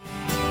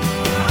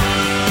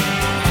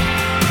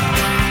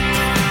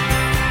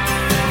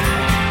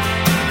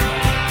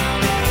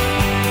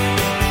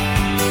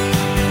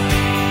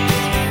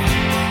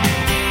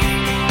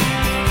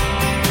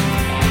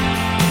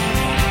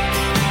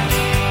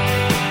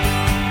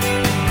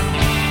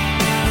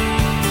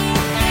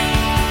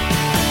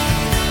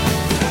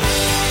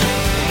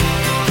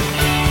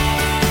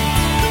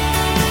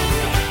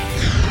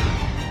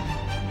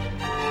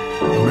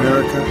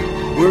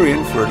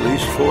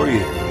these 4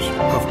 years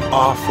of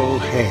awful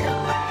hair.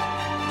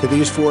 To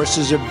these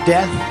forces of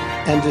death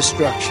and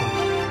destruction,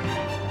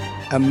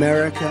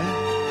 America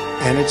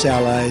and its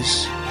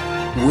allies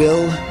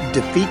will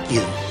defeat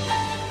you.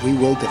 We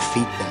will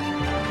defeat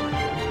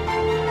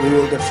them. We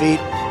will defeat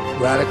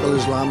radical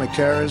Islamic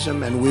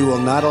terrorism, and we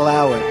will not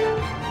allow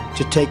it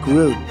to take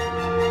root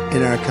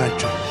in our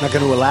country. Not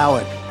going to allow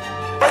it.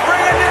 We're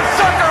bringing this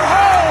sucker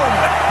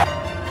home!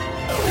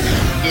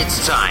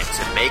 It's time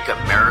to make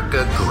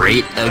America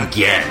great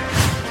again.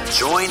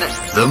 Join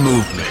the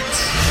movement.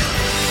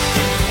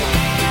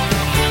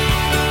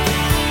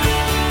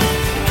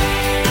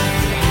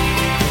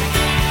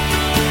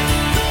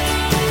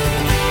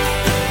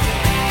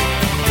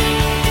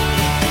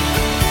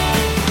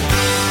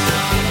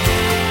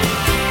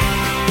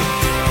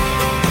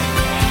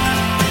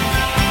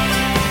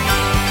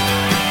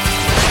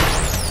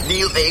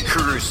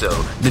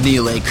 Carousso, the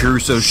Neil A.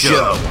 Carousso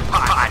Show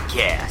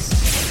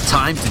podcast.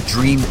 Time to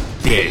dream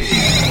big.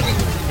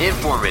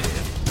 Informative,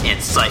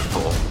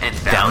 insightful, and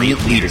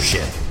valiant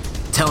leadership.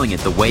 Telling it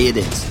the way it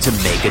is to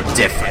make a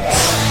difference.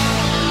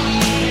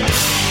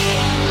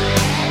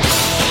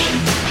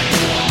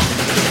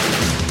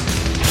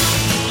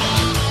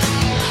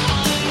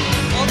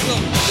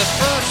 Welcome to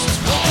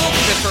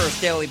the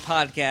first daily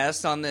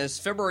podcast on this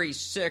February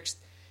 6th,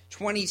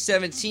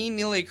 2017.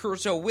 Neil A.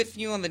 Carousso with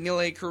you on the Neil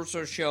A.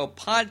 Carousso Show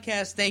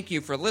podcast. Thank you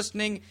for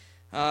listening,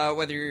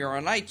 whether you're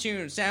on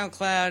iTunes,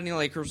 SoundCloud,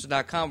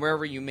 NeilACarousso.com,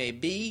 wherever you may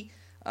be.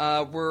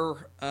 We're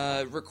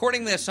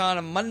recording this on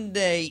a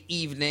Monday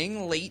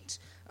evening, late,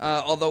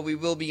 although we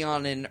will be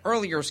on an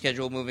earlier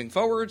schedule moving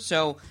forward,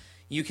 so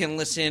you can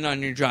listen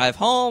on your drive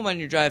home, on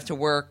your drive to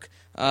work,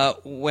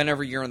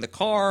 whenever you're in the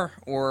car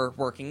or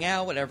working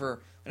out,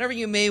 whatever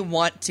you may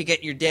want to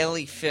get your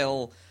daily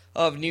fill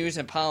of news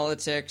and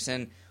politics.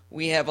 And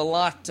we have a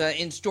lot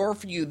in store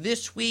for you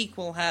this week.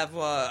 We'll have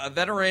a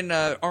veteran,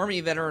 Army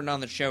veteran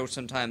on the show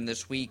sometime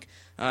this week.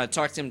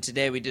 Talked to him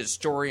today. We did a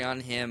story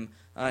on him.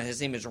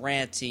 His name is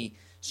Rance. He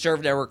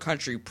served our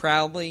country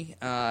proudly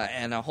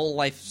and a whole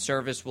life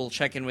service. We'll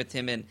check in with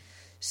him and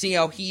see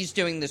how he's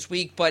doing this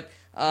week. But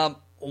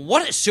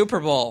what a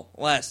Super Bowl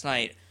last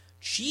night.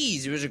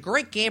 Jeez, it was a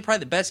great game, probably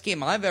the best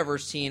game I've ever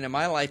seen in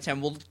my lifetime.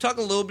 We'll talk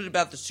a little bit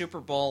about the Super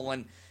Bowl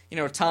and,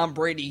 Tom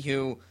Brady,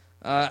 who...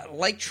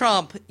 like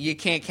Trump, you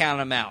can't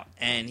count him out.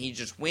 And he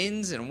just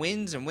wins and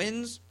wins and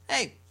wins.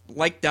 Hey,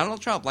 like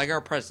Donald Trump, like our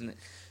president.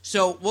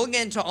 So we'll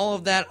get into all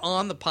of that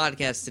on the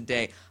podcast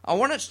today. I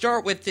want to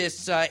start with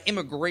this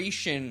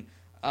immigration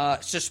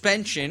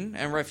suspension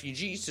and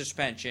refugee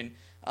suspension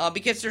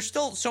because there's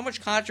still so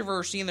much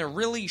controversy, and there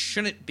really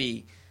shouldn't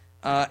be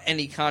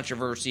any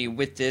controversy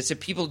with this if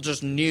people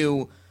just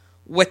knew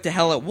what the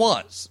hell it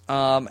was.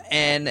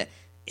 And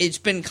it's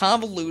been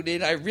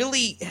convoluted. I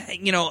really,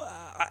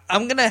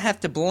 I'm going to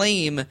have to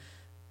blame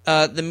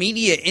the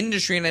media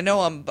industry, and I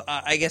know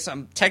I guess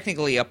I'm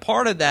technically a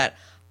part of that.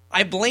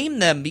 I blame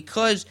them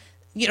because,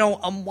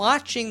 I'm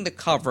watching the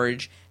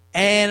coverage,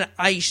 and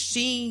I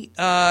see,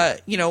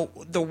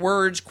 the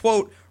words,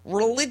 quote,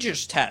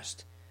 religious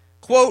test,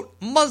 quote,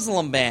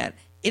 Muslim ban.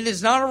 It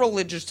is not a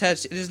religious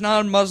test. It is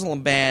not a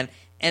Muslim ban.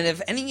 And if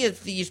any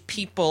of these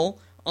people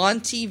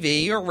on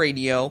TV or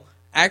radio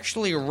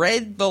actually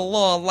read the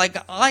law like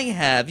I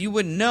have, you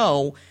would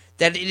know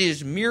that it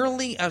is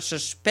merely a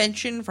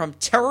suspension from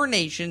terror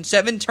nations,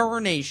 7 terror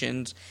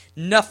nations,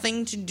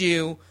 nothing to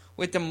do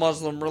with the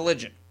Muslim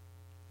religion.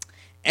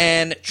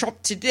 And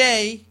Trump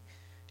today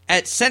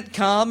at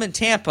CENTCOM in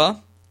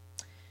Tampa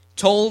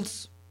told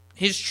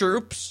his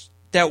troops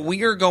that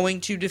we are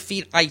going to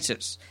defeat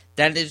ISIS.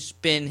 That has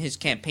been his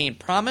campaign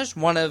promise,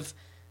 one of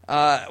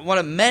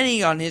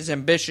many on his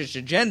ambitious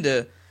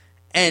agenda,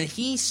 and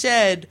he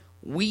said,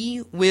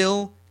 we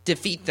will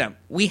defeat them.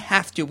 We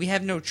have to. We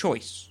have no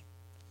choice.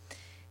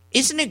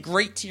 Isn't it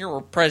great to hear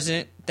a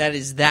president that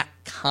is that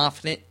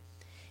confident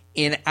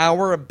in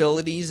our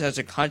abilities as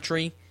a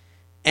country,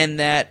 and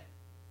that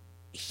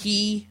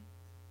he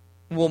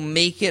will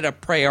make it a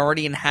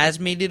priority and has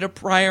made it a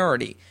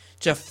priority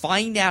to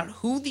find out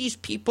who these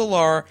people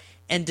are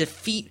and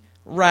defeat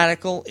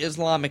radical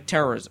Islamic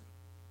terrorism?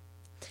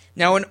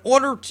 Now, in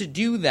order to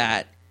do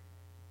that,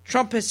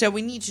 Trump has said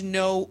we need to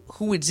know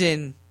who is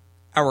in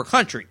our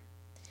country.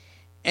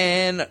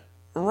 And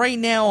right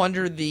now,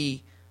 under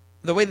the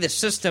way the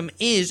system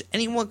is,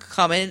 anyone can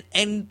come in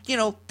and,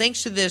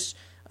 thanks to this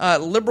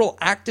liberal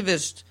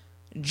activist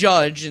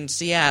judge in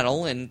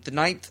Seattle in the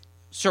Ninth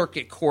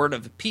Circuit Court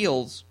of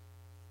Appeals,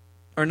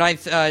 or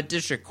Ninth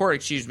District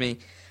Court,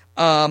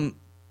 one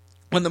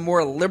of the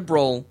more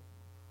liberal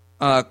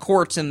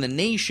courts in the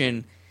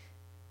nation,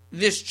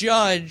 this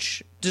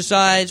judge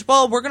decides,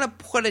 well, we're going to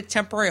put a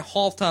temporary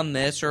halt on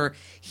this, or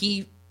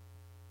he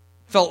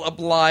felt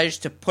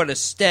obliged to put a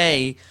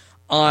stay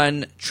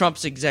on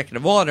Trump's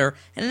executive order.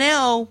 And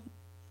now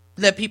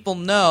that people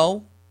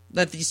know,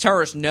 that these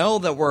terrorists know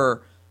that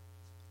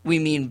we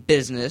mean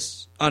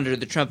business under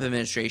the Trump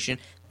administration,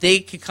 they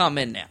could come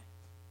in now,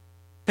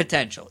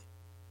 potentially,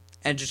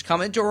 and just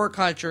come into our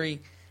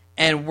country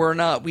And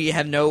we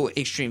have no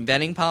extreme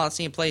vetting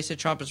policy in place that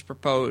Trump has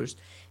proposed,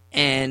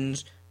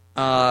 and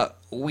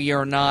we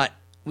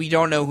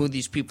don't know who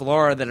these people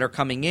are that are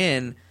coming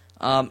in,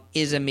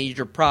 is a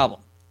major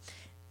problem.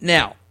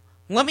 Now,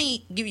 let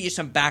me give you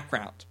some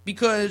background,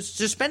 because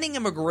suspending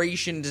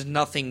immigration is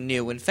nothing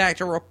new. In fact,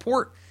 a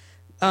report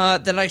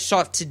that I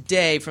saw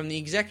today from the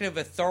Executive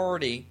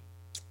Authority,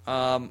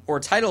 or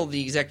titled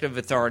the Executive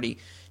Authority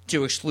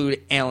to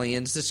Exclude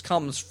Aliens, this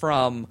comes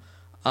from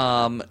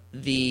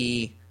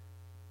the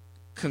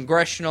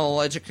Congressional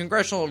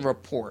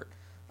report,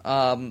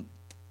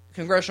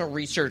 Congressional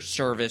Research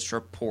Service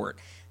report,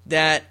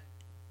 that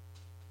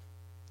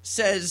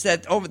says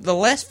that over the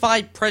last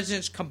 5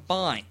 presidents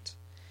combined,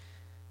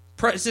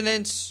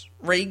 Presidents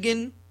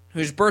Reagan,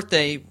 whose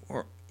birthday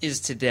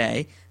is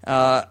today,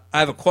 I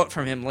have a quote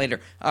from him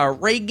later,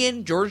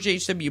 Reagan, George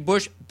H.W.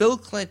 Bush, Bill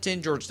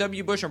Clinton, George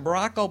W. Bush, and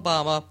Barack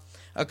Obama,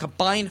 a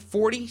combined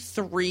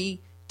 43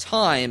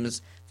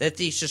 times that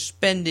they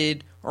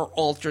suspended or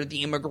altered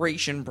the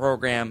immigration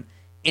program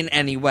in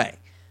any way.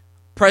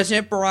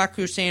 President Barack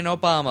Hussein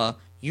Obama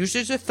used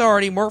his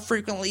authority more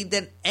frequently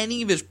than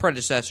any of his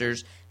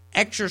predecessors,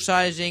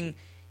 exercising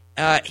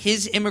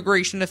his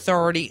immigration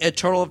authority a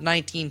total of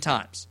 19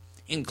 times,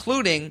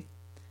 including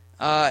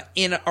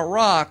in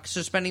Iraq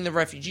suspending the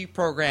refugee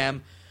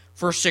program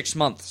for 6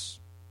 months.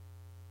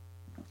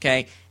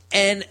 Okay,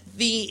 and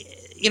the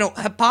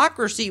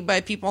hypocrisy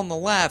by people on the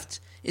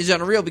left is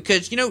unreal,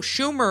 because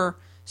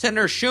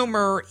Senator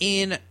Schumer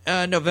in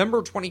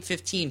November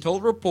 2015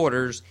 told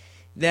reporters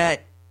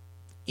that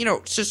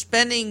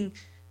suspending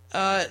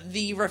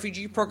the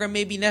refugee program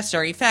may be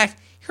necessary. In fact,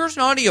 here's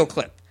an audio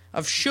clip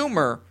of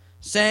Schumer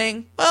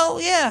saying, well,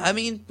 yeah, I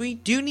mean, we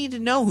do need to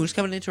know who's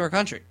coming into our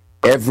country.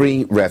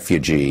 Every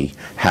refugee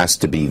has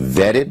to be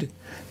vetted,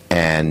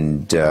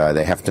 and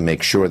they have to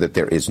make sure that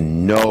there is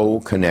no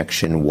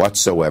connection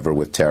whatsoever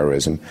with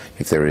terrorism.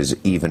 If there is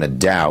even a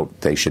doubt,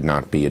 they should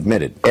not be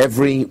admitted.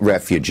 Every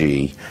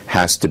refugee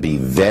has to be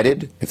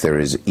vetted. If there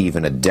is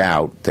even a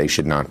doubt, they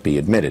should not be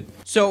admitted.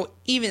 So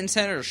even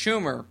Senator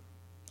Schumer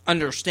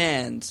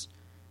understands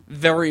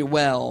very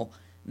well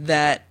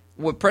that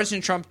what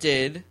President Trump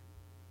did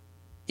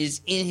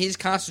is in his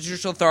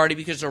constitutional authority,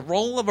 because the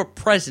role of a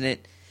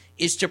president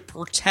is to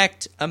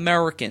protect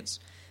Americans.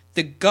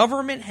 The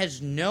government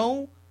has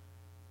no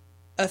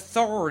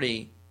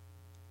authority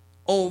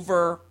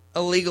over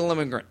illegal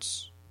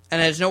immigrants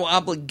and has no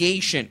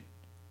obligation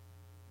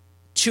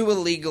to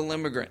illegal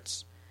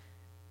immigrants.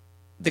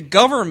 The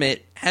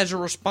government has a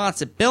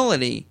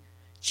responsibility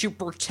to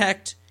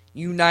protect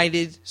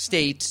United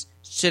States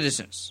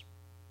citizens.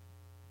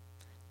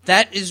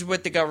 That is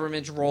what the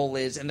government's role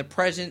is, and the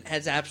president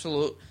has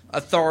absolute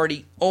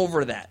authority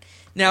over that.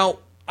 Now,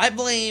 I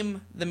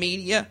blame the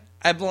media.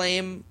 I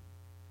blame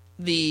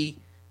the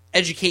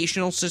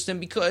educational system,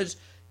 because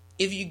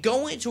if you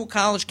go into a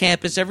college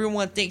campus,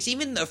 everyone thinks,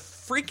 even the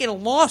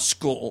freaking law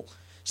school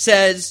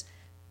says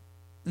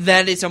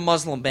that it's a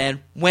Muslim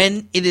ban,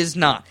 when it is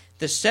not.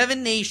 The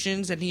 7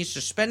 nations that he's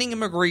suspending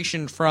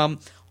immigration from,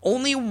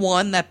 only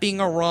one, that being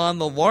Iran,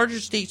 the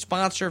largest state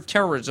sponsor of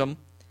terrorism,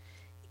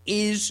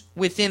 is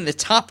within the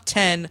top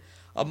 10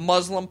 of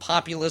Muslim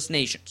populous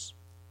nations.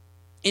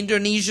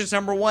 Indonesia's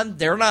number 1.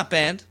 They're not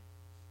banned.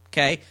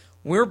 Okay?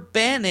 We're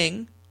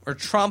banning, or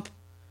Trump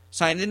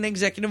signed an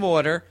executive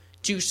order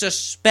to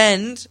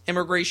suspend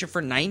immigration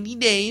for 90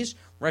 days,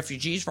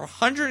 refugees for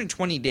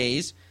 120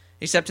 days,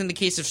 except in the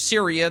case of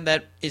Syria,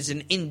 that is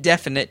an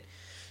indefinite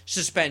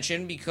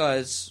suspension,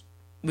 because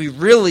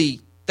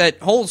that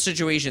whole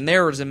situation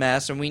there is a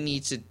mess, and we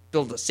need to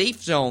build a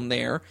safe zone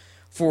there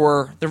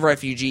for the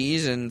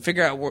refugees and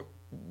figure out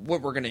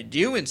what we're going to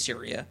do in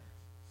Syria.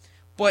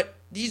 But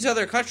these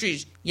other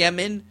countries,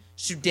 Yemen,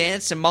 Sudan,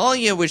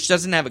 Somalia, which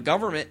doesn't have a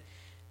government,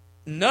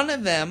 none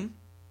of them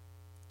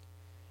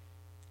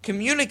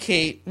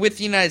communicate with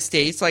the United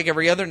States, like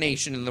every other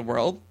nation in the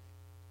world,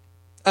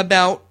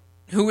 about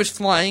who is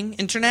flying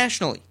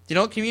internationally. They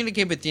don't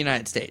communicate with the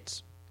United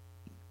States.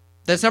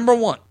 That's number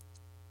 1.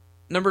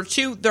 Number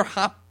 2, they're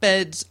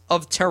hotbeds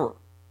of terror.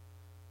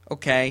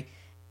 Okay?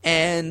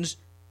 And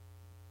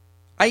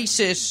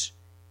ISIS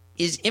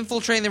is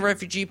infiltrating the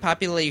refugee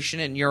population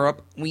in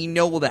Europe. We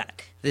know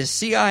that. The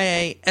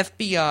CIA,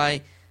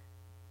 FBI,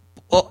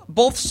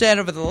 both said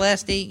over the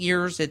last 8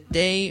 years that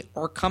they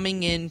are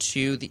coming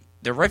into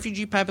the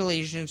refugee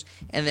populations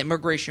and the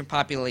immigration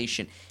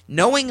population.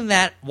 Knowing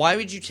that, why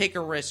would you take a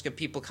risk of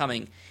people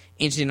coming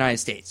into the United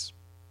States?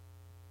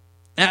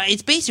 Now,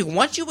 it's basic.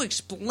 Once you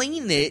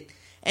explain it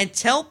and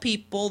tell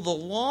people the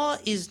law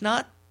is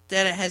not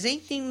that it has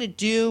anything to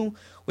do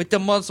with the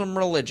Muslim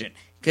religion,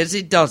 because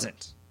it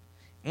doesn't.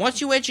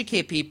 Once you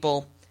educate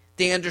people,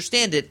 they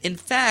understand it. In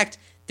fact,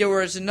 there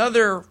was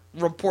another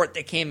report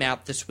that came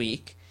out this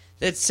week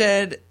that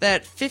said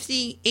that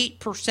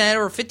 58%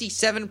 or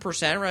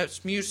 57%,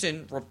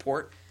 Rasmussen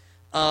report,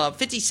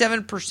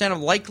 57% of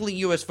likely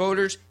U.S.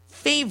 voters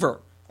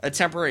favor a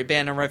temporary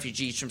ban on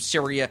refugees from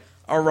Syria,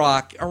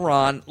 Iraq,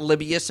 Iran,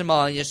 Libya,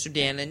 Somalia,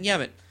 Sudan, and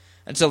Yemen,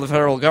 until the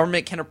federal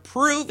government can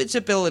approve its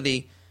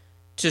ability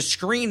to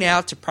screen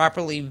out, to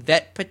properly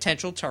vet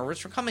potential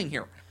terrorists for coming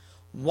here.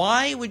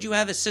 Why would you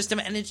have a system,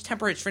 and it's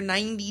temporary, it's for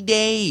 90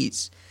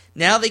 days.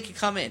 Now they can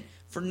come in.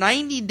 For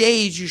 90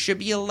 days, you should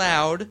be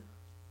allowed,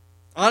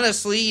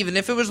 honestly, even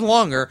if it was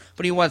longer,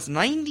 but he wants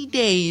 90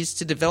 days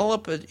to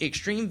develop an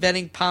extreme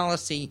vetting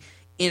policy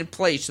in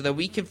place so that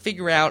we can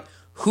figure out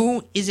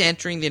who is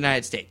entering the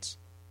United States.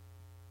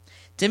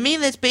 To me,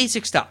 that's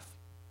basic stuff.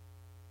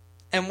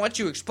 And once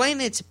you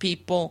explain it to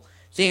people,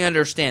 they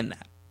understand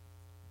that.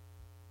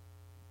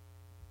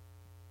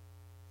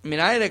 I mean,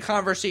 I had a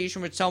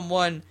conversation with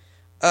someone,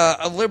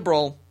 a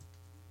liberal,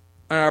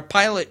 on our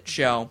pilot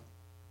show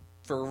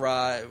for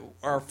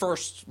our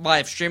first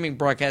live streaming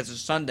broadcast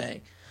is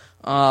Sunday.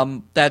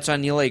 That's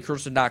on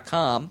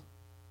NeilACarousso.com.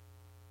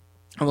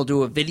 And we'll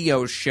do a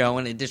video show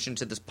in addition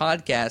to this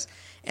podcast.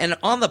 And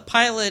on the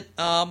pilot,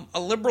 a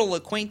liberal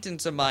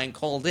acquaintance of mine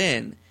called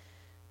in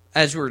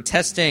as we were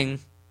testing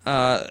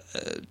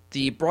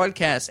the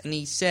broadcast, and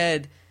he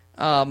said,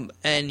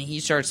 and he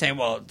started saying,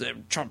 well,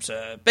 Trump's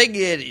a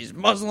bigot, he's a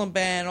Muslim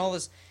ban, all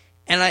this.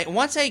 And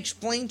once I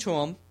explained to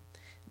him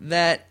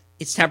that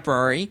it's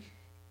temporary,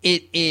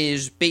 it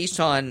is based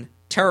on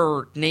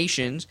terror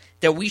nations,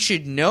 that we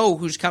should know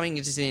who's coming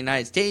into the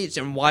United States,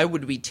 and why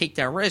would we take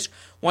that risk?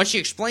 Once you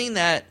explain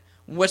that,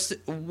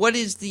 what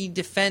is the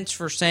defense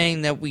for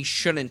saying that we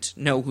shouldn't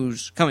know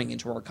who's coming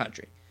into our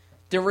country?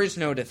 There is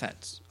no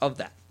defense of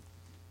that.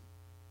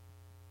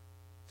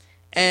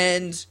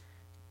 And,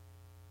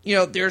 you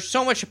know, there's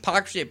so much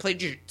hypocrisy. I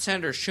played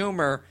Senator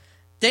Schumer.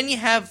 Then you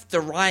have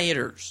the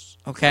rioters,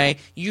 okay?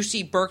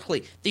 UC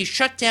Berkeley. They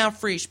shut down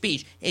free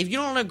speech. If you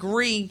don't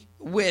agree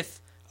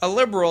with a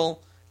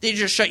liberal, they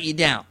just shut you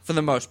down for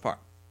the most part.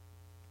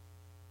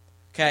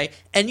 Okay?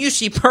 And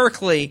UC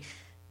Berkeley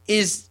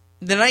is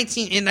in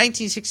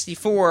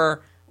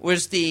 1964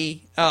 was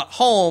the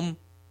home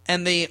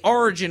and the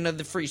origin of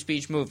the free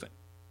speech movement.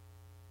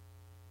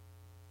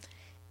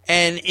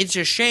 And it's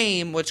a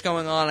shame what's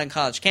going on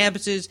college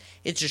campuses.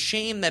 It's a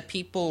shame that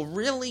people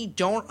really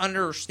don't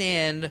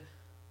understand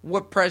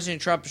what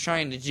President Trump is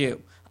trying to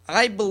do.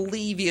 I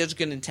believe he has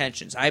good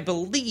intentions. I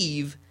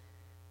believe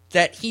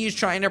that he is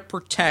trying to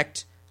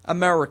protect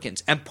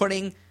Americans and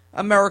putting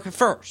America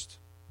first.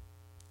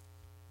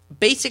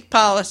 Basic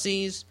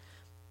policies.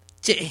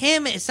 To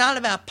him, it's not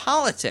about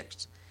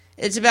politics.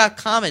 It's about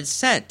common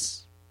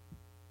sense.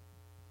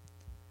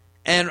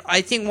 And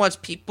I think once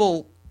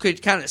people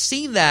could kind of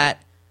see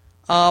that,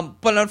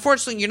 but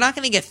unfortunately, you're not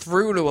going to get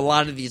through to a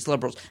lot of these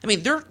liberals. I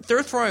mean,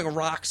 they're throwing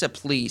rocks at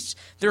police.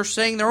 They're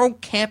setting their own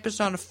campus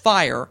on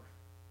fire.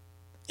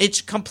 It's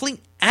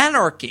complete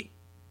anarchy.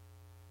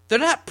 They're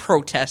not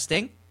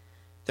protesting.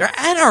 They're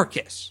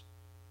anarchists.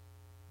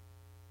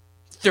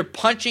 They're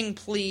punching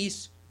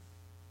police.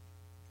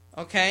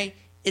 Okay?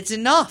 It's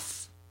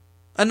enough.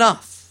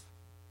 Enough.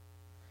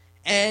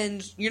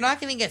 And you're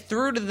not going to get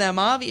through to them,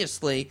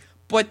 obviously,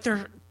 but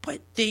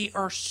they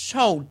are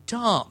so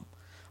dumb.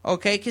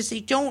 Okay, because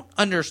they don't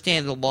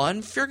understand the law.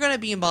 And if you're going to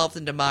be involved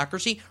in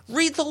democracy,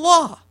 read the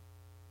law.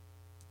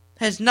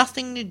 It has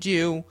nothing to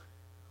do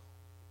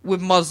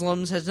with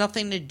Muslims, has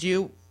nothing to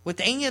do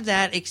with any of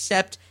that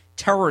except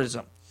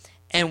terrorism.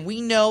 And we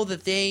know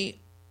that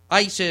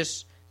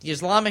ISIS, the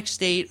Islamic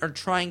State, are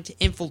trying to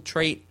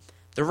infiltrate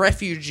the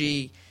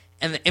refugee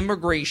and the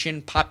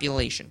immigration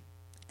population.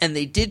 And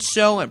they did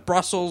so in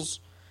Brussels.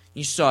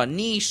 You saw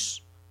Nice.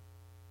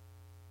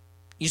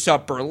 You saw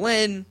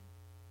Berlin.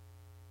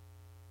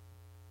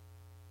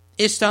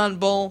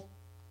 Istanbul,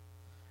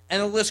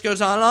 and the list goes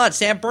on.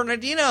 San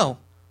Bernardino.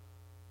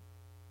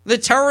 The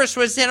terrorist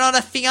was in on a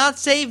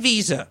fiancé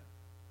visa.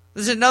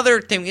 There's another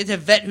thing. We have to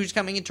vet who's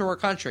coming into our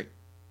country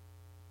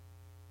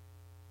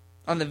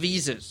on the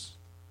visas.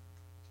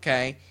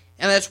 Okay?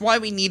 And that's why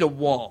we need a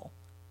wall.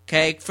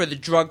 Okay? For the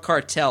drug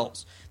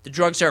cartels. The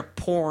drugs are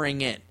pouring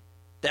in.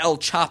 The El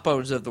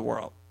Chapos of the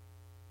world.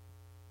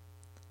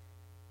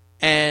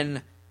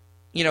 And,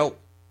 you know,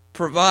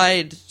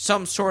 provide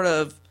some sort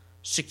of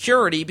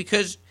security,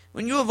 because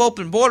when you have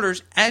open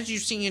borders, as you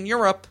see in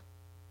Europe,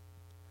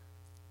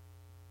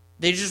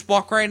 they just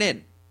walk right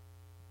in.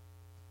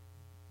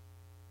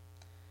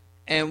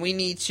 And we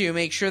need to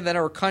make sure that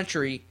our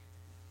country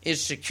is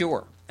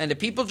secure. And if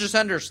people just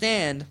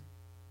understand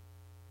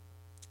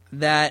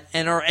that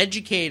and are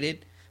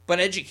educated, but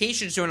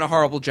education's doing a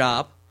horrible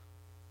job,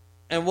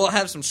 and we'll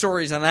have some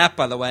stories on that,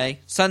 by the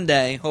way,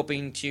 Sunday,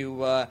 hoping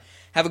to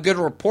have a good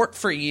report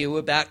for you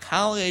about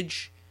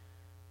college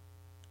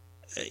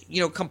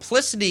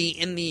complicity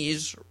in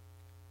these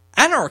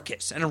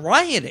anarchists and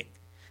rioting.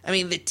 I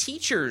mean, the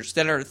teachers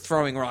that are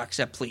throwing rocks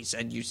at police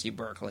at UC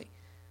Berkeley.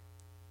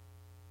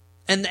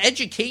 And the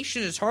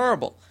education is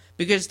horrible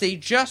because they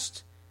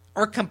just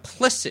are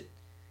complicit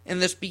in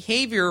this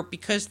behavior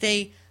because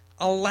they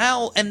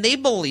allow, and they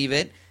believe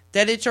it,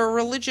 that it's a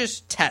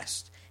religious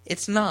test.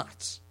 It's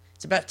not.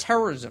 It's about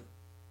terrorism.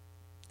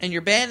 And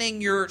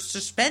you're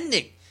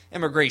suspending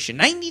immigration.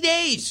 90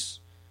 days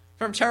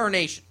from terror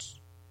nations.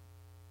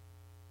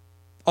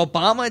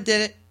 Obama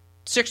did it.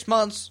 6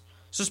 months,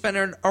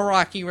 suspended an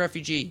Iraqi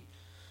refugee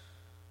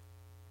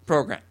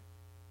program.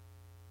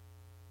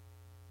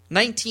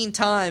 19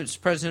 times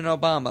President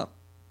Obama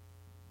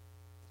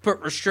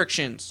put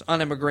restrictions on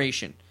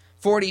immigration.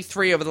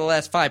 43 over the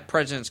last 5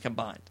 presidents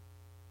combined.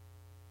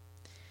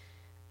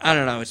 I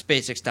don't know. It's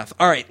basic stuff.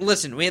 All right,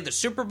 listen. We had the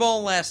Super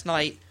Bowl last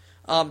night.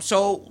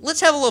 So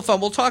let's have a little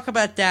fun. We'll talk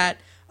about that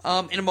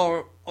in a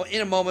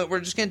moment. We're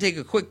just going to take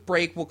a quick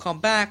break. We'll come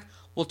back.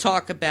 We'll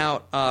talk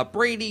about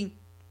Brady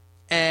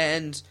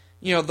and,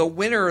 the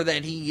winner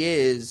that he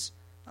is.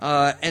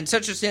 And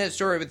such a sad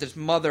story with his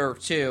mother,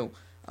 too.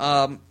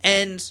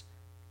 And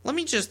let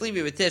me just leave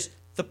you with this.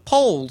 The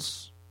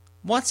polls,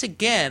 once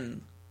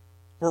again,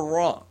 were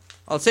wrong.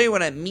 I'll tell you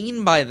what I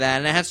mean by that,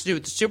 and it has to do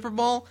with the Super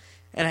Bowl,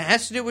 and it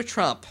has to do with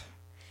Trump.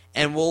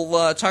 And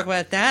we'll talk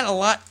about that a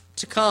lot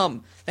to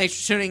come.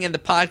 Thanks for tuning in the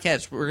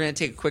podcast. We're going to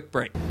take a quick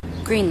break.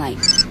 Green light.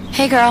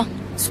 Hey, girl.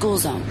 School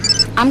zone.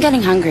 I'm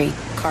getting hungry.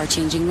 Car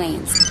changing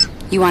lanes.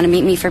 You want to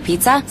meet me for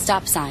pizza?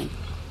 Stop sign.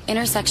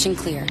 Intersection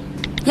clear.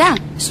 Yeah,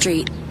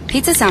 street.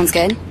 Pizza sounds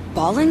good.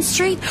 Ballin'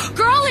 Street?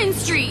 Girlin'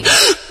 Street!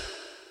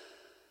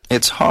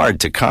 It's hard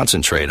to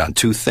concentrate on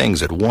 2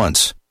 things at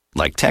once,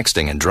 like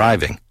texting and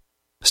driving.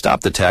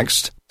 Stop the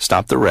text,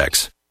 stop the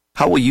wrecks.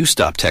 How will you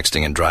stop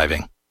texting and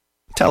driving?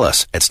 Tell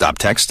us at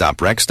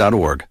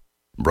stoptextstopwrecks.org.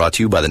 Brought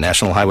to you by the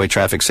National Highway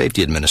Traffic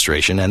Safety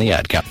Administration and the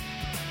Ad Council.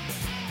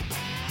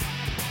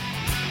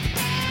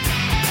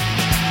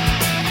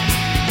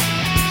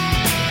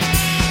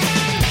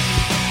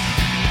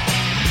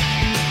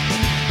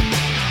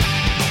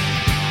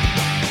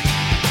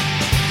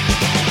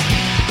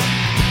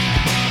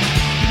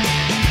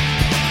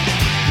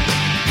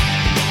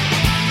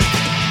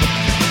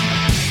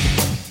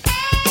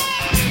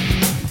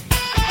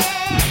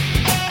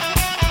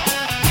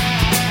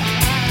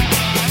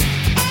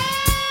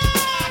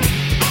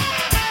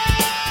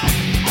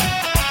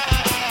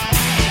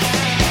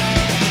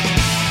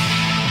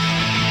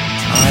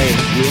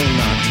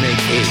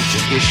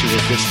 issue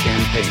of this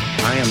campaign.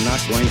 I am not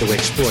going to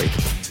exploit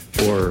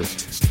for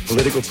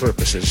political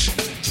purposes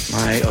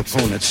my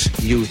opponent's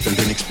youth and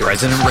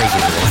inexperience. President Reagan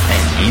will,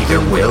 and neither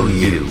will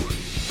you.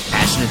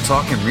 Passionate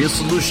talk and real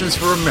solutions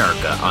for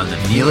America on the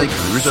Neil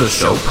Carousso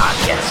Show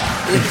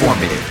podcast.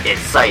 Informative,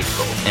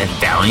 insightful, and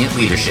valiant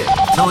leadership.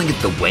 Telling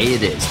it the way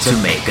it is to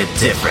make a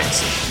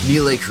difference.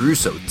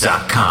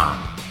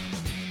 NeilACarousso.com.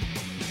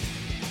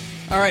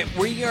 All right,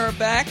 we are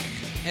back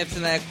after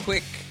that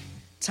quick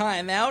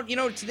timeout. You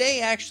know,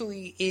 today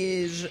actually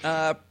is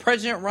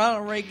President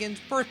Ronald Reagan's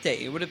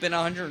birthday. It would have been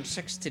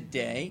 106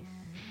 today.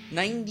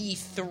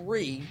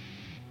 93.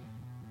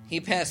 He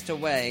passed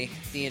away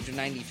at the age of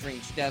 93 in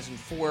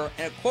 2004.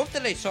 And a quote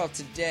that I saw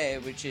today,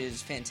 which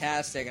is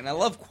fantastic, and I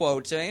love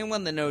quotes.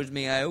 Anyone that knows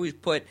me, I always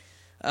put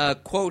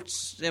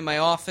quotes in my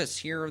office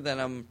here that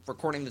I'm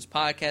recording this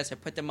podcast. I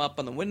put them up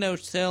on the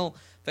windowsill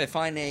if I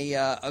find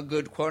a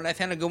good quote. And I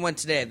found a good one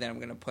today that I'm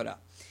going to put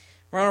up.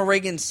 Ronald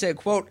Reagan said,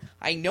 quote,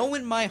 "I know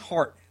in my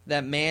heart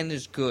that man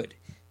is good,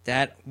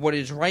 that what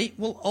is right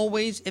will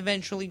always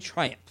eventually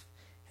triumph,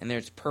 and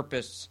there's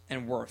purpose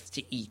and worth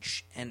to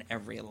each and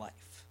every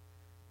life."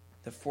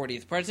 The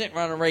 40th president,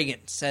 Ronald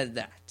Reagan, said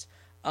that.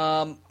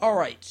 All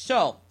right,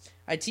 so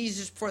I teased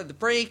this before the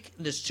break.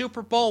 The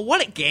Super Bowl,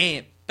 what a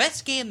game.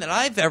 Best game that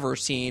I've ever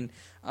seen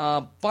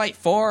by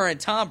far. And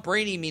Tom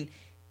Brady, I mean,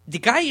 the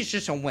guy is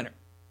just a winner.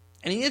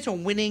 And he has a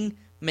winning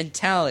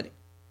mentality.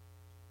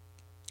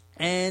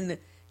 And,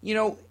 you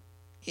know,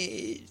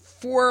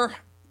 for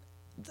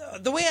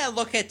the way I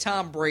look at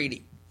Tom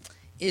Brady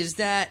is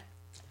that,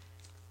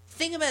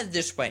 think about it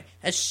this way.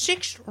 A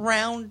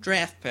 6th-round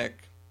draft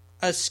pick,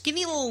 a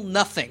skinny little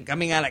nothing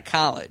coming out of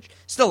college.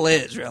 Still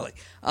is, really.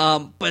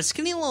 But a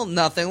skinny little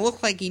nothing.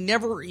 Looked like he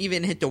never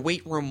even hit the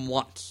weight room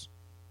once.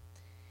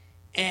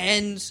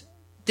 And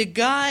the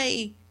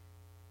guy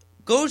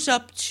goes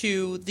up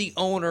to the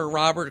owner,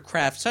 Robert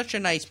Kraft. Such a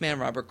nice man,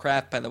 Robert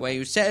Kraft, by the way,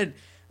 who said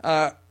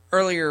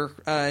earlier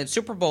in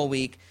Super Bowl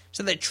week,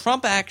 said that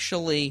Trump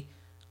actually,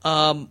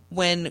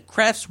 when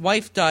Kraft's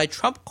wife died,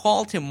 Trump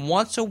called him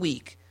once a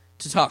week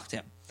to talk to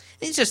him.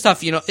 It's just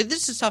stuff, you know,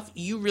 this is stuff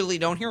you really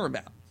don't hear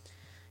about.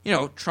 You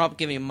know, Trump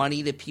giving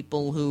money to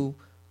people who,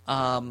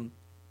 you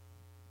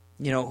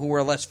know, who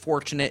are less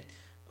fortunate,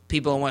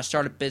 people who want to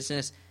start a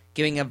business,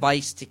 giving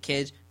advice to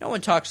kids. No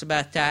one talks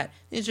about that.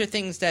 These are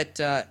things that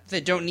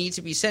that don't need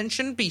to be said and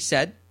shouldn't be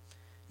said.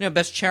 You know,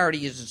 best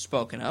charity isn't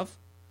spoken of.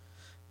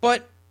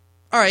 But,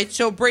 all right,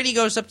 so Brady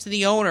goes up to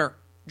the owner,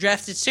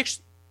 drafted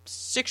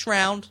sixth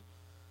round,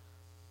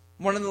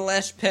 one of the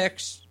last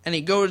picks, and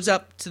he goes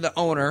up to the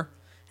owner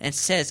and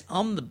says,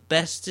 "I'm the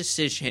best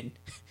decision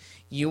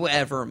you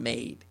ever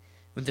made,"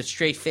 with a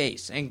straight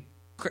face.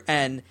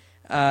 And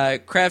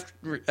Kraft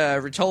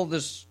retold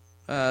this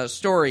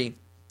story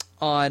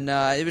on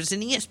it was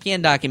an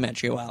ESPN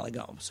documentary a while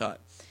ago. So,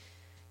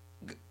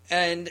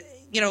 and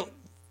you know,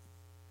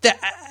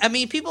 I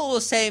mean, people will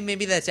say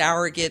maybe that's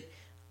arrogant.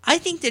 I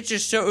think that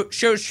just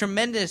shows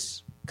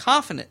tremendous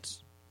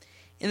confidence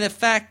in the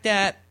fact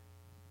that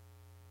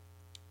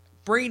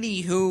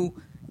Brady,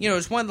 who, you know,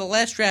 is one of the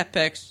last draft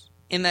picks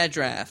in that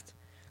draft,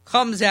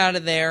 comes out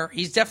of there.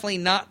 He's definitely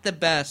not the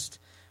best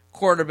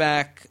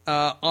quarterback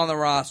on the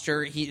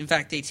roster. In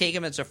fact, they take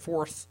him as a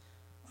fourth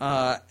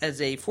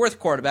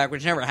quarterback,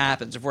 which never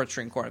happens, a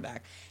fourth-string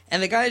quarterback.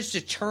 And the guy is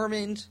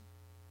determined.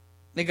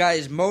 The guy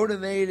is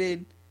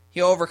motivated.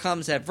 He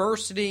overcomes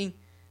adversity.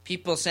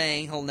 People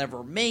saying he'll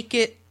never make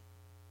it.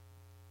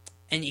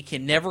 And you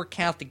can never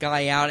count the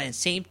guy out. And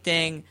same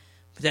thing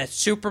with that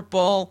Super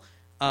Bowl.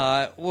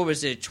 What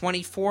was it,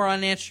 24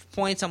 unanswered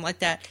points, something like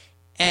that.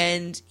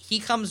 And he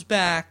comes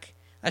back.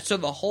 I saw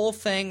the whole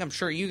thing. I'm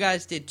sure you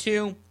guys did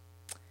too.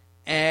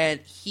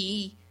 And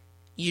you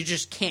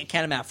just can't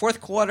count him out.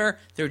 Fourth quarter,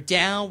 they're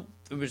down.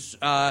 It was,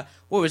 It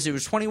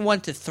was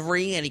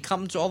 21-3, and he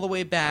comes all the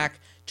way back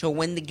to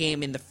win the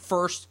game in the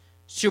first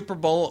Super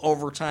Bowl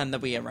overtime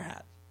that we ever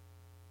had.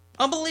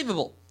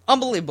 Unbelievable.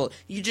 Unbelievable.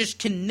 You just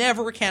can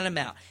never count him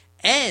out.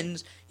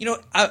 And,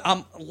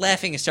 I'm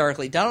laughing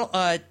hysterically.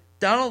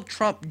 Donald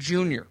Trump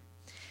Jr.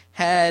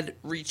 had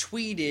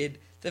retweeted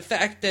the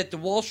fact that the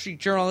Wall Street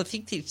Journal, I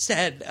think they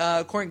said,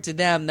 according to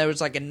them, there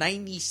was like a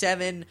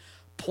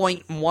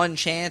 97.1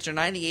 chance or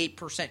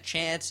 98%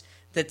 chance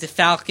that the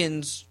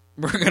Falcons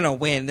were going to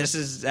win. This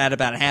is at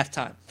about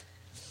halftime,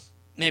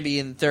 maybe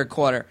in the third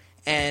quarter.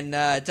 And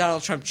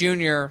Donald Trump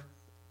Jr.,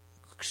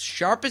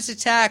 sharpest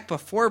attack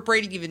before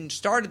Brady even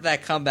started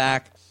that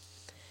comeback,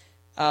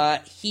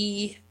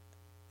 he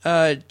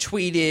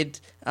tweeted,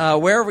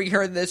 where have we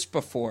heard this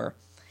before?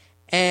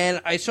 And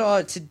I saw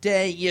it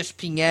today,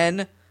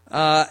 ESPN,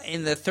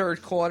 in the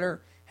third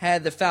quarter,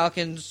 had the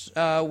Falcons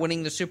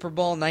winning the Super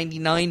Bowl,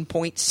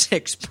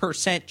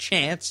 99.6%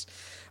 chance.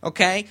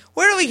 Okay?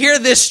 Where did we hear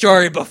this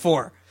story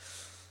before?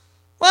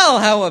 Well,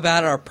 how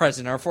about our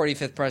president, our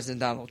 45th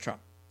president, Donald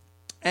Trump?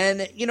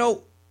 And,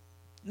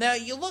 now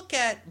you look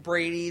at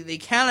Brady, they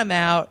count him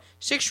out,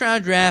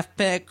 6th-round draft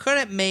pick,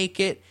 couldn't make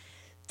it.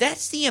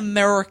 That's the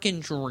American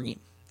dream.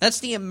 That's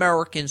the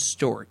American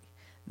story.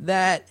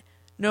 That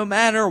no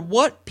matter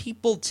what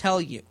people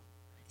tell you,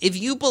 if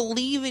you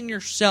believe in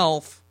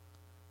yourself,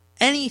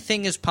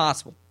 anything is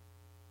possible.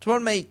 It's one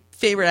of my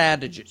favorite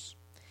adages.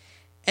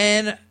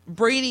 And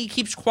Brady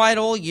keeps quiet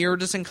all year,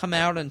 doesn't come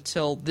out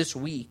until this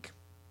week,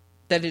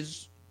 that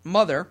his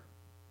mother,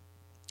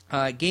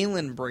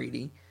 Galen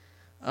Brady,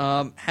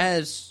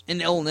 has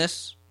an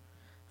illness.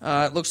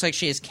 It looks like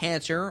she has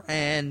cancer,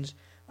 and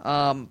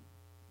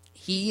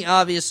he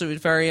obviously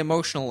was very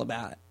emotional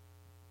about it.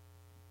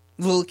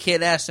 Little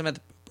kid asked him at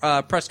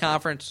the press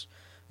conference,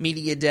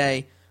 media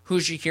day,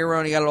 who's your hero?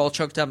 And he got it all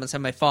choked up and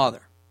said, my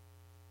father.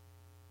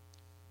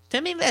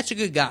 To me, that's a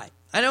good guy.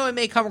 I know it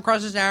may come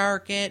across as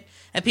arrogant,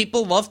 and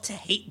people love to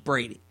hate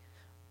Brady,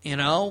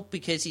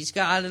 because he's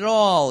got it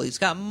all. He's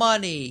got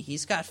money.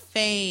 He's got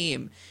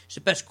fame. He's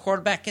the best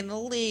quarterback in the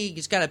league.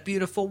 He's got a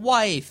beautiful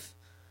wife.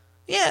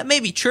 Yeah, it may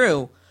be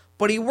true,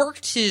 but he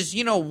worked his,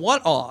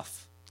 what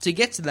off to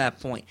get to that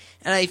point.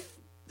 And I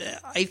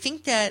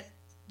think that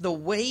the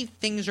way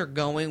things are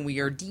going, we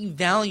are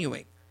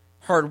devaluing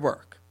hard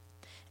work.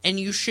 And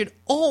you should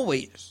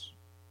always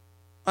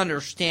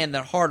understand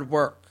that hard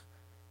work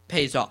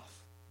pays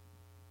off.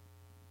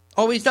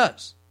 Always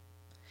does.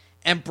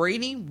 And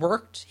Brady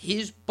worked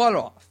his butt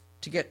off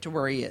to get to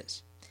where he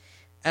is.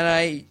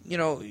 And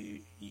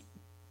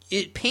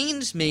it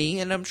pains me,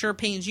 and I'm sure it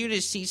pains you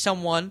to see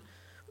someone,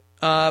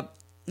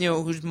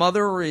 whose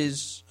mother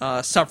is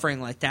suffering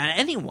like that.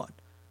 Anyone,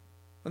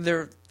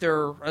 whether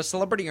they're a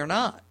celebrity or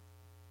not.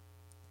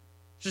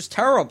 It's just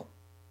terrible.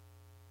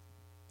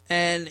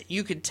 And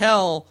you could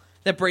tell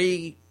that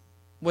Brady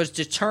was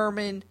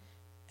determined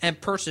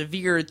and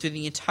persevered through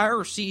the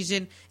entire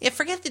season. Yeah,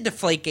 forget the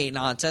Deflategate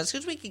nonsense,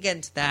 because we could get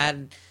into that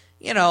and,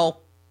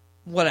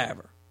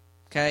 whatever.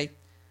 Okay?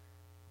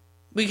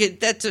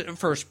 That's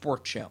for a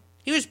sports show.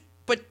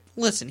 But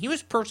listen, he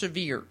was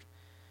persevered.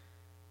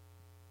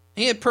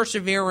 He had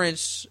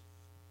perseverance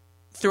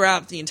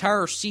throughout the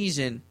entire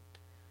season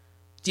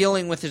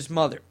dealing with his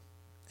mother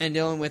and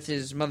dealing with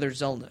his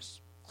mother's illness.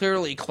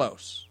 Clearly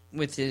close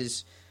with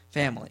his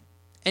family.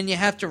 And you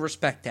have to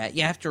respect that.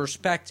 You have to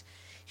respect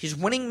his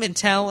winning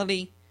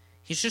mentality.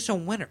 He's just a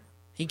winner.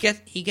 He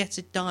gets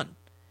it done.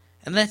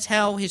 And that's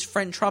how his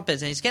friend Trump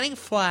is. And he's getting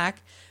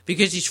flack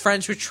because he's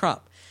friends with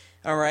Trump.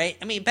 All right?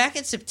 I mean, back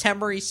in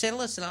September, he said,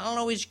 listen, I don't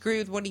always agree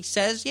with what he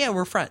says. Yeah,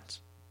 we're friends.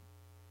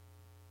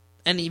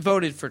 And he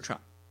voted for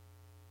Trump.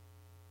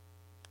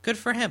 Good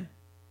for him.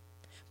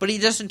 But he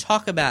doesn't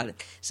talk about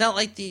it. It's not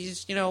like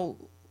these,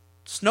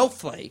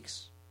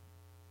 snowflakes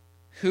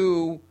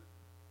who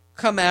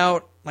come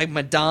out like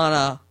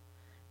Madonna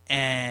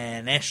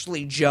and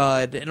Ashley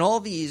Judd and all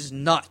these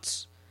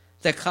nuts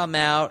that come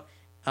out,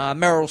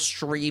 Meryl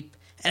Streep,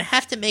 and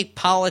have to make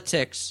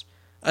politics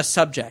a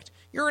subject.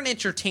 You're an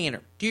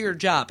entertainer. Do your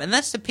job. And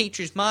that's the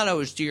Patriots' motto,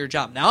 is do your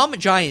job. Now, I'm a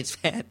Giants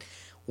fan.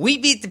 We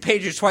beat the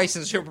Patriots twice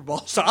in the Super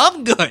Bowl, so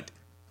I'm good.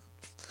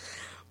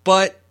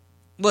 But,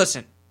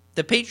 listen,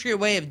 the Patriot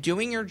way of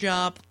doing your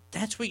job,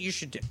 that's what you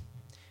should do.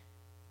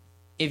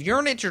 If you're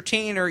an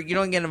entertainer, you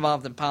don't get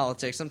involved in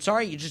politics. I'm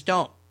sorry, you just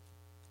don't.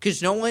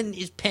 Because no one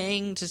is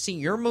paying to see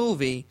your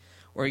movie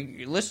or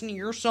listen to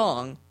your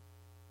song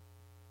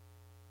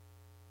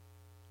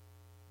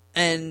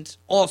and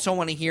also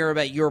want to hear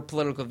about your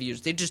political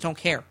views. They just don't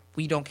care.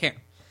 We don't care.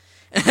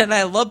 And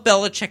I love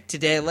Belichick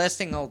today. Last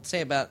thing I'll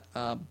say about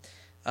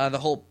the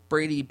whole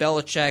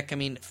Brady-Belichick, I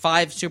mean,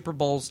 5 Super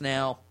Bowls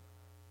now.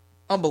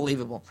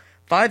 Unbelievable.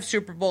 5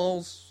 Super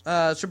Bowls,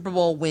 Super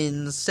Bowl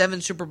wins,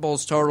 7 Super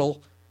Bowls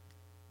total,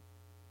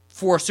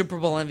 4 Super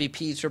Bowl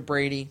MVPs for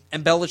Brady.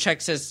 And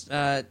Belichick says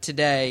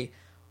today,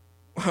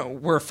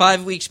 we're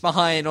 5 weeks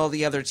behind all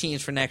the other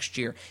teams for next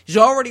year. He's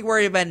already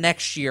worried about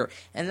next year.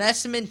 And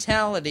that's the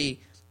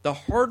mentality, the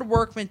hard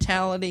work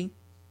mentality,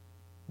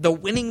 the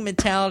winning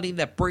mentality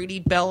that Brady,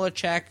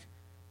 Belichick,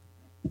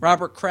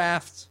 Robert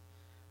Kraft,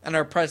 and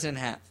our president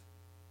have.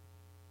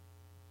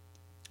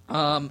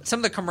 Some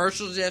of the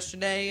commercials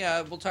yesterday,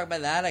 we'll talk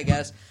about that, I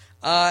guess.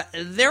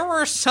 There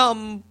were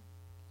some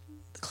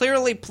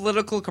clearly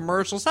political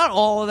commercials, not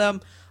all of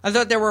them. I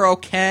thought they were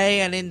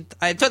okay.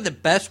 I thought the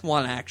best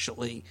one,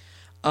 actually,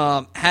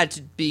 had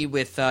to be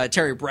with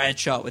Terry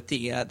Bradshaw with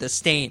the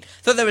stain. I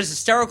thought that was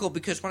hysterical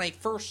because when I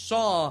first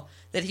saw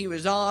that he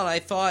was on, I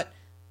thought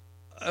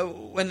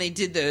when they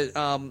did it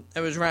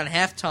was around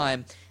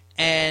halftime,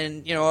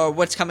 and,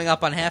 what's coming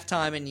up on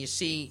halftime, and you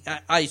see,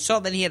 I saw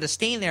that he had a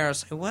stain there. I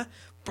was like, what?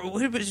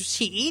 What was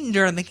he eating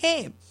during the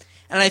game?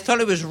 And I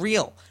thought it was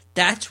real.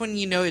 That's when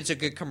you know it's a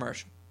good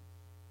commercial.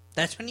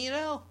 That's when you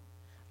know.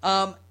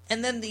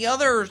 And then the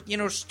other,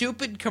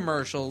 stupid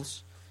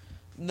commercials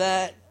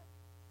that,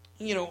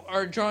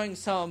 are drawing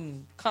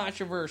some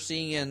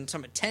controversy and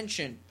some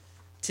attention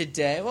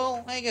today.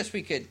 Well, I guess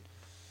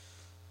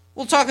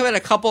we'll talk about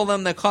a couple of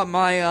them that caught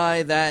my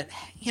eye that,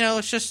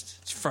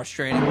 it's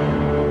frustrating. Getting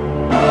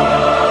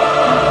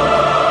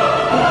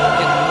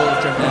a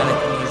little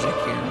dramatic music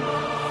here.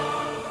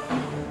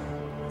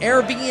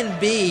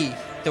 Airbnb,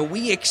 the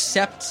We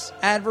Accept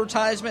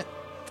advertisement.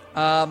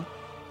 We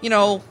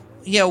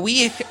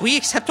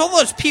accept all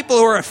those people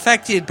who are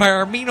affected by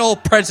our mean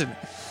old president.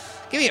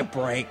 Give me a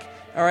break,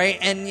 all right?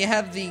 And you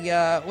have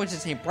the, what's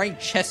his name, Brian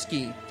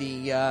Chesky,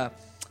 the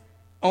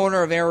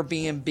owner of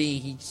Airbnb.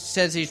 He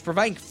says he's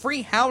providing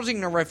free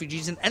housing to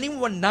refugees and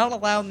anyone not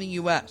allowed in the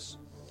U.S.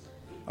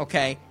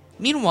 Okay?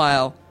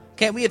 Meanwhile,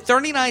 we have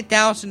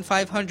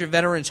 39,500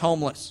 veterans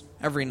homeless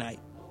every night.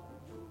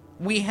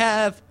 We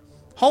have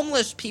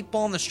homeless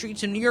people on the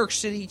streets of New York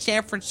City,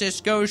 San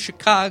Francisco,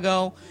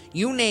 Chicago,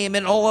 you name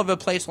it, all over the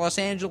place, Los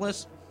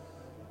Angeles.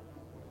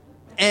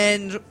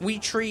 And we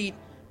treat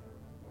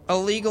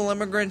illegal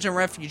immigrants and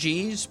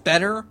refugees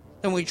better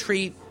than we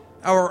treat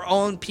our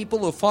own people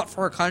who fought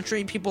for our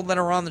country, people that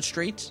are on the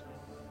streets.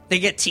 They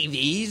get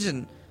TVs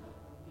and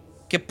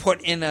get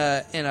put in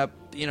a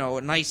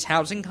nice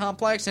housing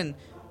complex, and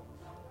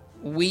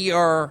we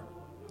have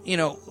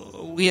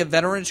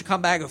veterans who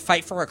come back and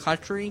fight for our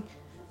country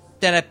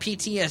that have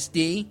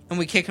PTSD, and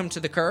we kick them to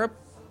the curb.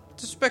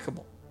 It's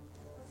despicable.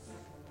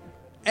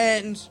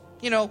 And,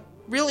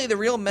 really the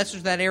real message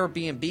of that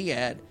Airbnb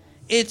ad,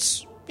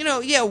 it's,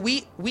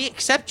 we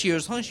accept you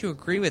as long as you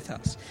agree with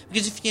us.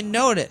 Because if you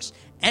notice,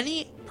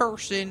 any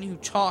person who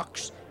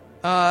talks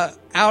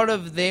out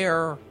of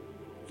their,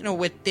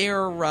 with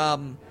their,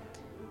 realm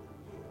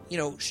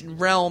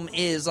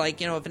is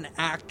like, if an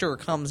actor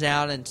comes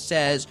out and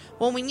says,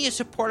 well, we need to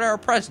support our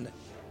president.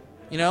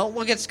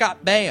 Look at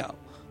Scott Baio.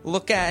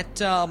 Look at,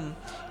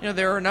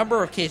 there are a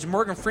number of cases.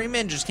 Morgan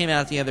Freeman just came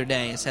out the other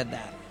day and said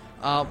that.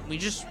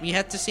 We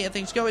have to see how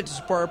things go to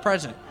support our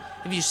president.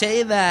 If you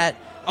say that,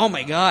 oh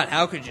my God,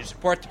 how could you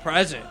support the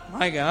president?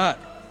 My God.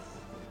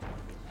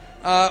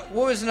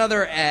 What was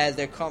another ad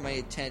that caught my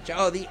attention?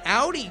 Oh, the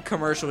Audi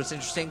commercial was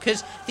interesting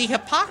because the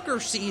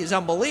hypocrisy is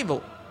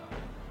unbelievable.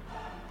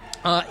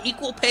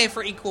 Equal pay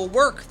for equal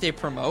work they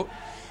promote,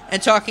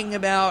 and talking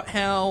about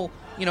how,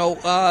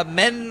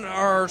 men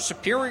are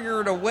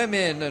superior to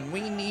women and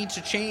we need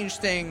to change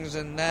things,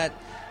 and that,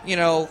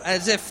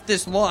 as if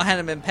this law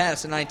hadn't been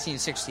passed in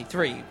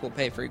 1963, equal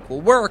pay for equal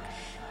work.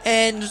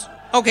 And,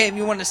 okay, if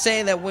you want to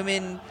say that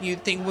you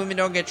think women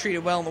don't get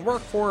treated well in the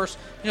workforce,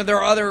 there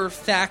are other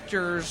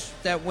factors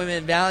that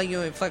women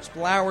value in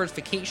flexible hours,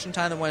 vacation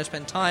time, they want to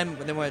spend time,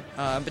 they want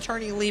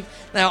maternity leave.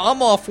 Now,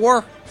 I'm all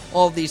for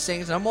all of these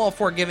things, and I'm all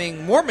for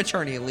giving more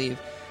maternity leave.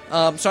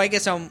 So I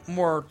guess I'm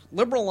more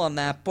liberal on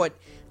that, but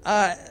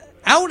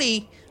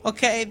Audi,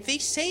 okay, if they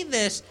say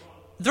this,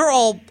 they're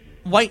all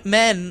white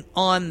men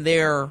on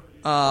their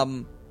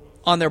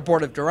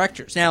board of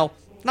directors. Now,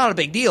 not a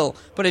big deal,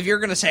 but if you're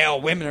going to say, oh,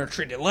 women are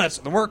treated less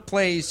in the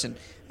workplace, and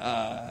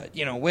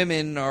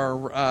women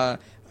are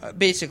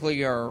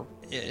basically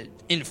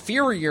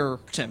inferior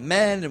to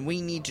men, and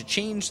we need to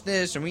change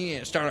this, and we need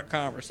to start a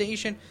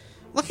conversation.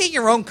 Look at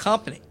your own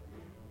company.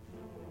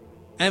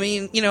 I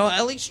mean,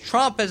 at least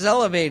Trump has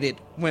elevated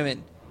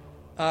women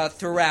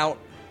throughout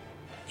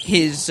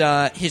his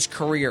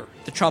career,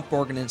 the Trump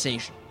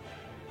organization.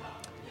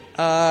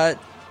 Then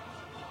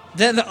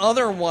the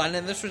other one,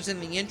 and this was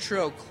in the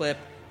intro clip,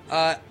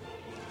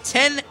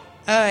 10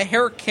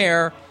 hair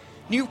care,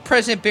 new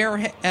President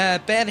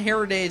bad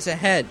hair days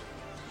ahead.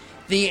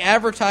 The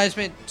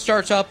advertisement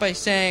starts out by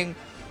saying,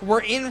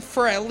 we're in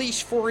for at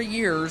least 4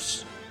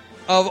 years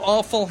of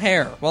awful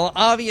hair. Well,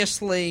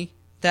 obviously,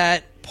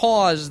 that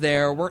pause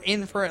there. We're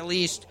in for at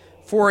least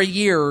 4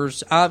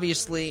 years,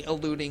 obviously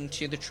alluding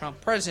to the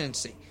Trump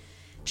presidency.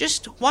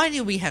 Just why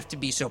do we have to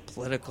be so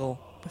political?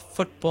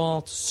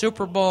 Football,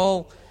 Super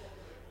Bowl.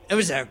 It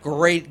was a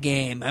great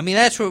game. I mean,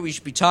 that's what we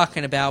should be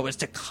talking about, was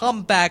to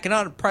come back, an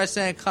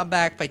unprecedented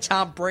comeback by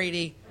Tom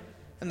Brady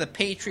and the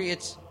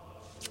Patriots.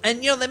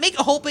 And, they make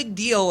a whole big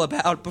deal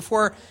about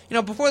before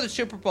the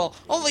Super Bowl,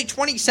 only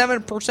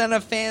 27%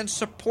 of fans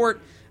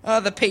support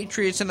the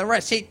Patriots, and the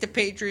rest hate the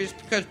Patriots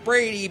because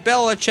Brady,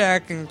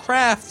 Belichick, and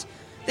Kraft,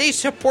 they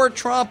support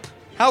Trump.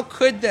 How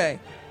could they?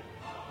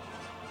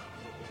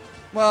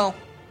 Well,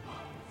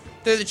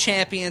 they're the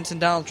champions, and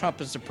Donald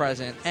Trump is the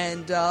president.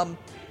 And a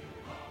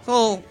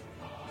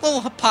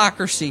little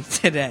hypocrisy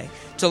today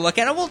to look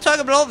at. And we'll talk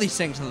about all these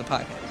things on the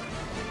podcast.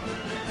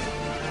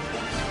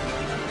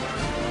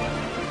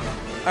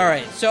 All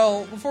right,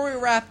 so before we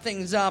wrap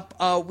things up,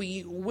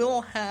 we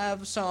will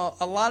have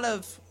a lot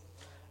of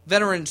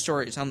veteran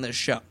stories on this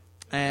show.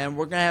 And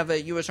we're going to have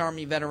a U.S.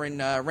 Army veteran,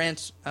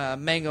 Rance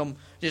Mangum.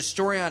 There's a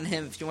story on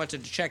him if you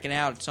wanted to check it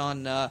out. It's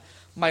on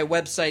my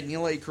website,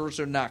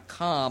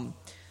 neilacarousso.com.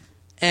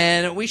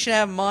 And we should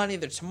have him on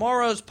either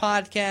tomorrow's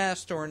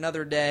podcast or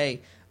another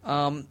day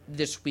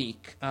this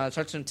week.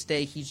 Talked to him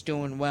today. He's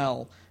doing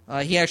well.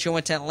 He actually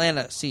went to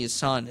Atlanta to see his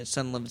son. His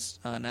son lives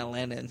in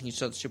Atlanta, and he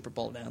saw the Super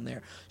Bowl down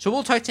there. So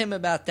we'll talk to him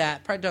about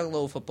that. Probably talk a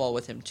little football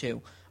with him,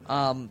 too.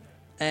 And,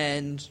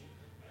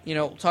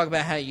 talk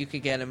about how you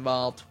could get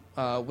involved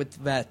with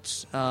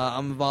vets.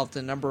 I'm involved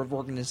in a number of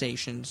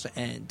organizations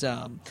and,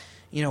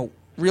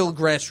 real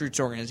grassroots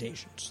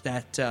organizations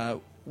that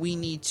we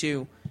need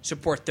to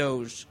support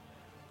those,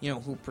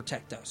 who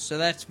protect us. So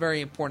that's very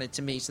important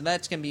to me. So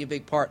that's going to be a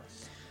big part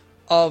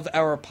of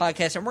our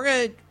podcast, and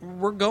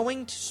we're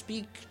going to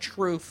speak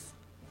truth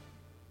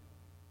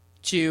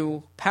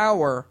to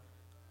power,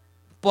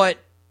 but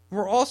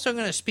we're also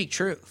going to speak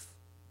truth.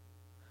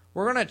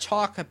 We're going to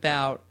talk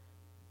about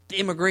the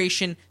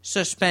immigration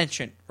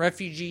suspension,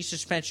 refugee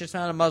suspension. It's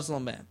not a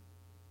Muslim ban,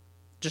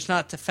 just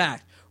not the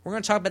fact. We're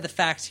going to talk about the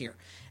facts here,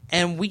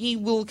 and we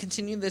will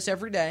continue this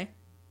every day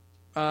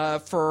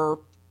for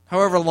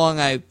however long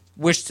I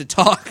wish to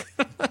talk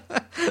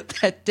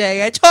that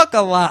day. I talk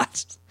a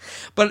lot.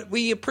 But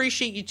we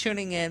appreciate you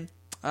tuning in.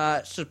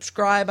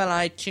 Subscribe on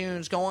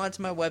iTunes. Go on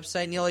to my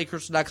website,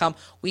 neilacarousso.com.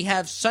 We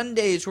have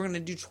Sundays. We're going to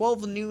do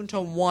 12 noon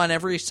to 1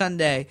 every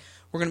Sunday.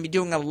 We're going to be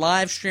doing a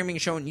live streaming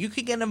show, and you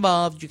can get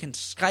involved. You can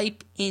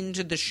Skype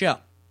into the show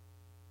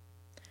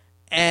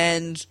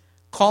and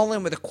call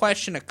in with a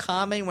question, a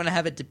comment. You want to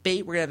have a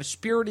debate. We're going to have a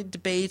spirited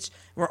debate.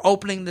 We're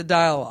opening the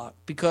dialogue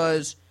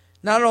because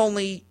not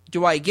only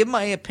do I give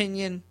my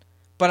opinion,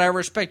 but I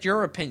respect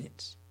your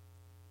opinions.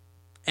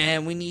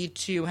 And we need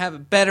to have a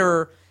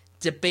better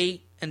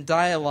debate and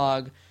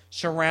dialogue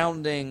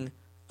surrounding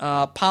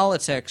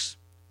politics,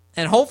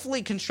 and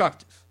hopefully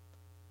constructive.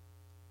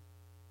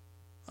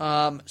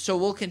 So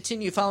we'll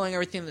continue following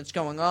everything that's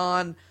going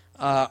on.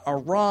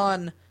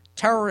 Iran,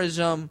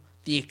 terrorism,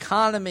 the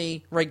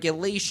economy,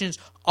 regulations,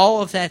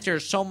 all of that.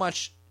 There's so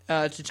much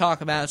to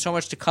talk about, so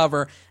much to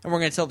cover, and we're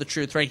going to tell the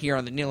truth right here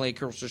on the Neil A.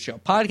 Carousso Show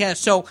podcast.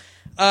 So,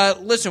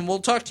 listen, we'll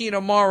talk to you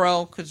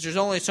tomorrow because there's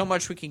only so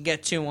much we can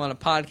get to on a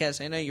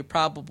podcast. I know you're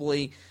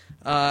probably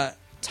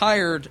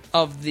tired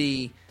of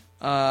the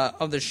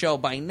show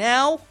by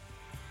now.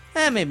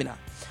 Maybe not.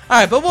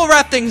 All right, but we'll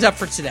wrap things up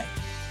for today.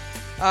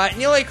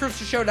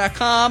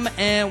 NeilACaroussoshow.com,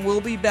 and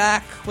we'll be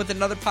back with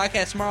another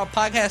podcast tomorrow.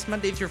 Podcast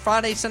Monday through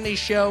Friday, Sunday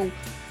show,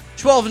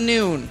 12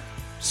 noon.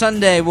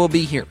 Sunday, we'll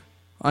be here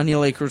on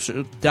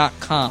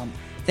NeilACarousso.com.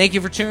 Thank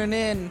you for tuning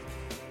in.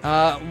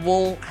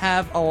 We'll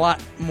have a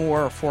lot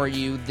more for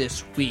you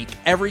this week.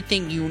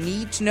 Everything you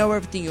need to know,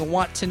 everything you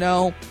want to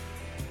know.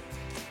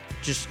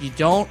 Just, you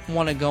don't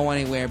want to go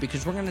anywhere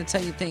because we're going to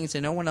tell you things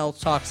that no one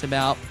else talks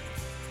about.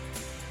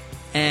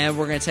 And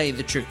we're going to tell you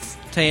the truth.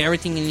 Tell you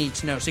everything you need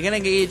to know. So get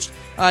engaged,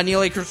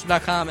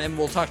 NeilACarousso.com, and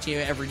we'll talk to you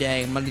every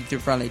day, Monday through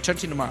Friday. Talk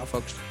to you tomorrow,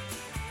 folks.